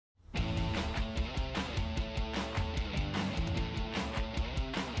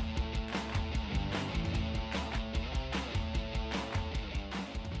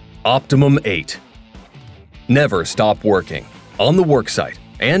OPTIMUM 8. Never stop working. On the worksite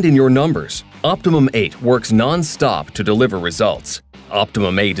and in your numbers, OPTIMUM 8 works non-stop to deliver results.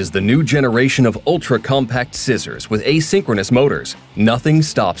 OPTIMUM 8 is the new generation of ultra-compact scissors with asynchronous motors. Nothing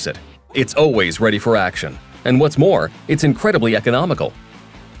stops it. It's always ready for action. And what's more, it's incredibly economical.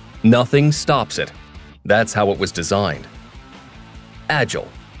 Nothing stops it. That's how it was designed. Agile.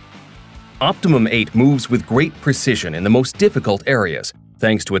 OPTIMUM 8 moves with great precision in the most difficult areas,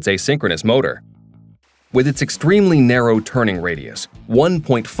 thanks to its asynchronous motor. With its extremely narrow turning radius,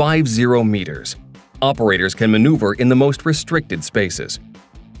 1.50 meters, operators can maneuver in the most restricted spaces.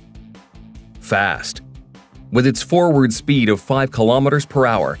 Fast. With its forward speed of 5 kilometers per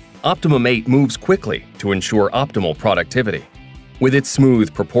hour, OPTIMUM 8 moves quickly to ensure optimal productivity. With its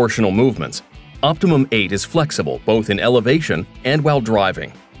smooth, proportional movements, OPTIMUM 8 is flexible both in elevation and while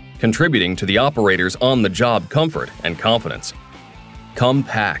driving, contributing to the operator's on-the-job comfort and confidence.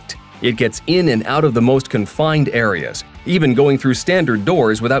 Compact. It gets in and out of the most confined areas, even going through standard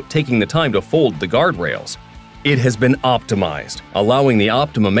doors without taking the time to fold the guardrails. It has been optimized, allowing the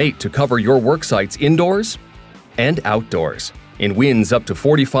OPTIMUM 8 to cover your worksites indoors and outdoors, in winds up to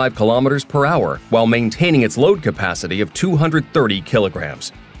 45 kilometers per hour while maintaining its load capacity of 230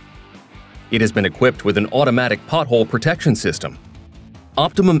 kilograms. It has been equipped with an automatic pothole protection system.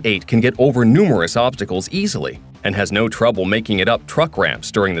 OPTIMUM 8 can get over numerous obstacles easily and has no trouble making it up truck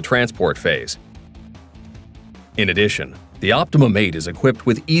ramps during the transport phase. In addition, the OPTIMUM 8 is equipped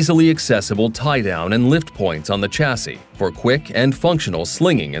with easily accessible tie-down and lift points on the chassis for quick and functional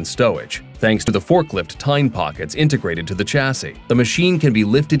slinging and stowage. Thanks to the forklift tine pockets integrated to the chassis, the machine can be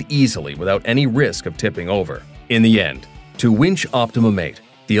lifted easily without any risk of tipping over. In the end, to winch OPTIMUM 8,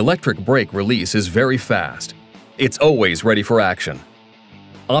 the electric brake release is very fast. It's always ready for action.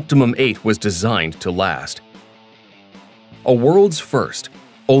 OPTIMUM 8 was designed to last. A world's first,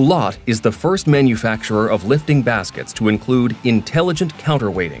 Haulotte is the first manufacturer of lifting baskets to include intelligent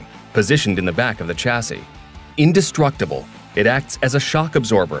counterweighting, positioned in the back of the chassis. Indestructible, it acts as a shock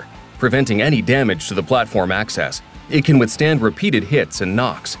absorber, preventing any damage to the platform access. It can withstand repeated hits and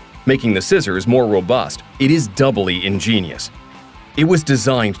knocks, making the scissors more robust. It is doubly ingenious. It was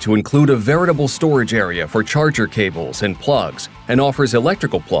designed to include a veritable storage area for charger cables and plugs, and offers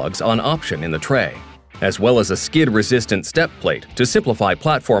electrical plugs on option in the tray, as well as a skid-resistant step plate to simplify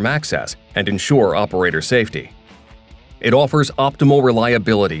platform access and ensure operator safety. It offers optimal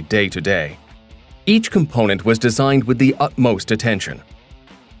reliability day to day. Each component was designed with the utmost attention.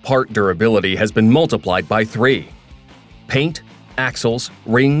 Part durability has been multiplied by 3. Paint, axles,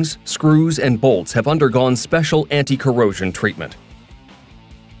 rings, screws, and bolts have undergone special anti-corrosion treatment.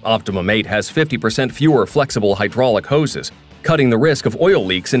 OPTIMUM 8 has 50% fewer flexible hydraulic hoses, cutting the risk of oil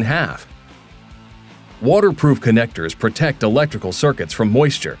leaks in half. Waterproof connectors protect electrical circuits from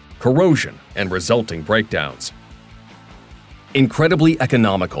moisture, corrosion, and resulting breakdowns. Incredibly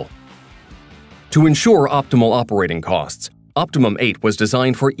economical. To ensure optimal operating costs, OPTIMUM 8 was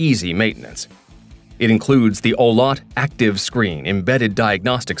designed for easy maintenance. It includes the Haulotte Active Screen embedded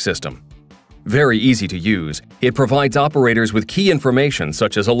diagnostic system. Very easy to use, it provides operators with key information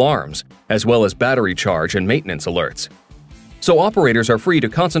such as alarms, as well as battery charge and maintenance alerts. So operators are free to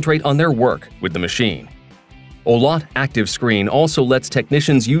concentrate on their work with the machine. Haulotte Active Screen also lets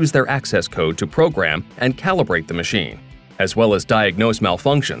technicians use their access code to program and calibrate the machine, as well as diagnose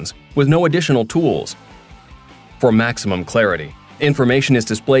malfunctions with no additional tools. For maximum clarity, information is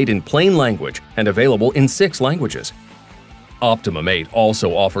displayed in plain language and available in 6 languages. OPTIMUM 8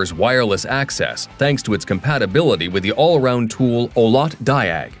 also offers wireless access thanks to its compatibility with the all-around tool Haulotte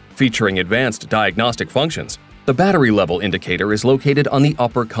Diag, featuring advanced diagnostic functions. The battery level indicator is located on the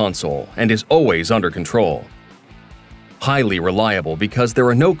upper console and is always under control. Highly reliable because there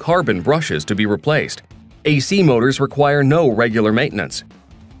are no carbon brushes to be replaced. AC motors require no regular maintenance.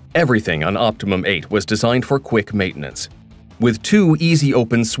 Everything on OPTIMUM 8 was designed for quick maintenance. With 2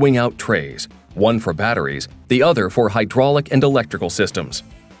 easy-open swing-out trays, one for batteries, the other for hydraulic and electrical systems.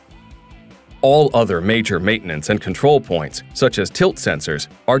 All other major maintenance and control points, such as tilt sensors,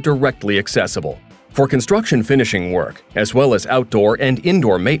 are directly accessible. For construction finishing work, as well as outdoor and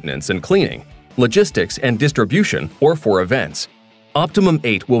indoor maintenance and cleaning, logistics and distribution, or for events, OPTIMUM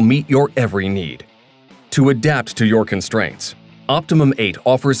 8 will meet your every need. To adapt to your constraints, OPTIMUM 8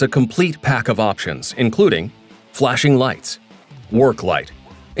 offers a complete pack of options, including flashing lights, work light,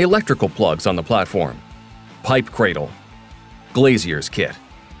 electrical plugs on the platform, pipe cradle, glazier's kit.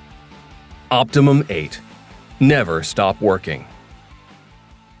 OPTIMUM 8. Never stop working.